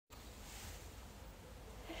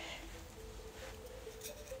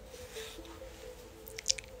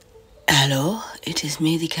Hello, it is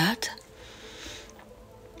me, the cat.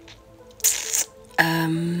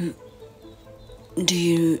 Do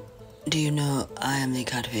you know I am the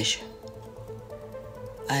catfish?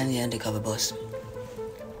 I am the undercover boss.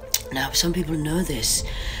 Now, some people know this.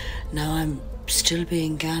 Now I'm still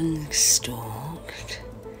being gang stalked,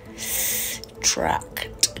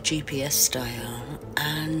 tracked, GPS style,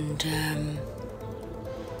 and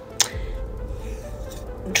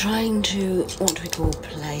trying to, what do we call,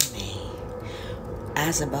 play me.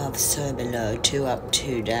 As above, so below, two up,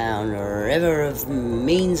 two down, a river of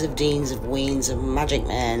means of deans of weens of magic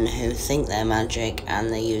men who think they're magic and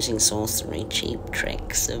they're using sorcery, cheap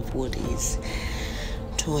tricks of Woody's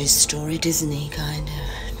Toy Story, Disney kind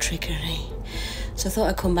of trickery. So I thought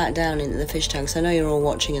I'd come back down into the fish tanks. I know you're all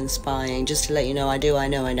watching and spying, just to let you know I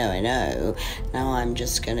know. Now I'm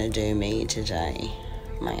just gonna do me today.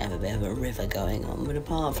 Might have a bit of a river going on, but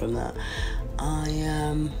apart from that,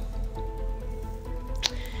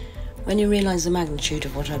 when you realise the magnitude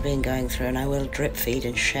of what I've been going through, and I will drip feed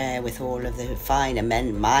and share with all of the finer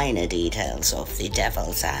minor details of the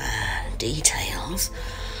devil's details,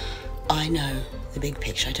 I know the big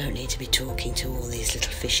picture. I don't need to be talking to all these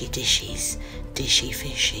little dishy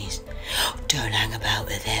fishies. Don't hang about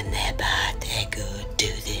with them, they're bad, they're good, do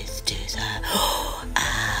this, do that.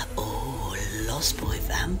 Lost boy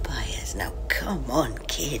vampires. Now come on,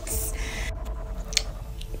 kids.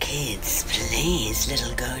 Kids, please,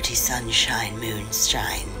 little goatee sunshine,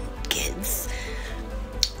 moonshine, kids.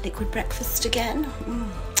 Liquid breakfast again?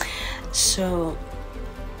 So,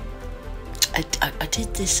 I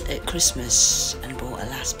did this at Christmas and bought a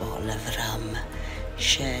last bottle of rum,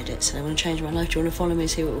 shared it, so I'm going to change my life. Do you want to follow me and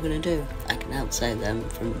see what we're going to do? I can outside them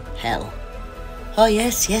from hell. Oh,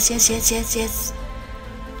 yes. 5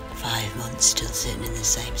 months still sitting in the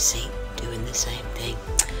same seat, doing the same thing.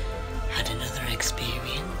 Had another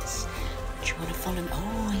experience. Do you want to follow me?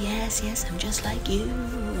 Oh, yes, I'm just like you.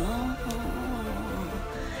 Oh.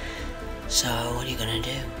 So, what are you going to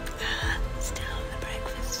do? Still on the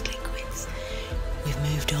breakfast liquids. We've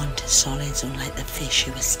moved on to solids, unlike the fish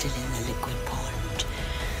who are still in the liquid pond.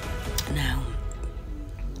 Now,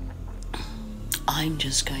 I'm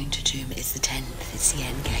just going to do, it's the 10th, it's the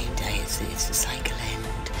end game day, it's the cycle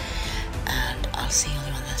end. And I'll see you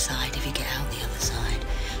on the other side if you get out the other side.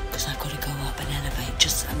 Because I've got to go up and elevate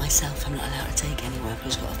just myself. I'm not allowed to take anywhere, but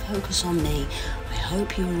it's got to focus on me. I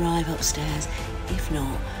hope you arrive upstairs. If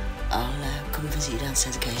not, I'll come visit you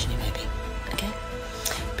downstairs occasionally, maybe. Okay?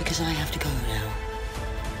 Because I have to go now.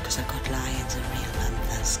 Because I've got lions and real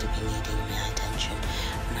panthers to be needing my attention.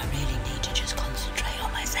 And I really need to just concentrate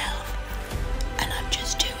on myself. And I'm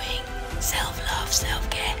just doing self-love,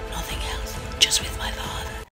 self-care, nothing else. Just with my father.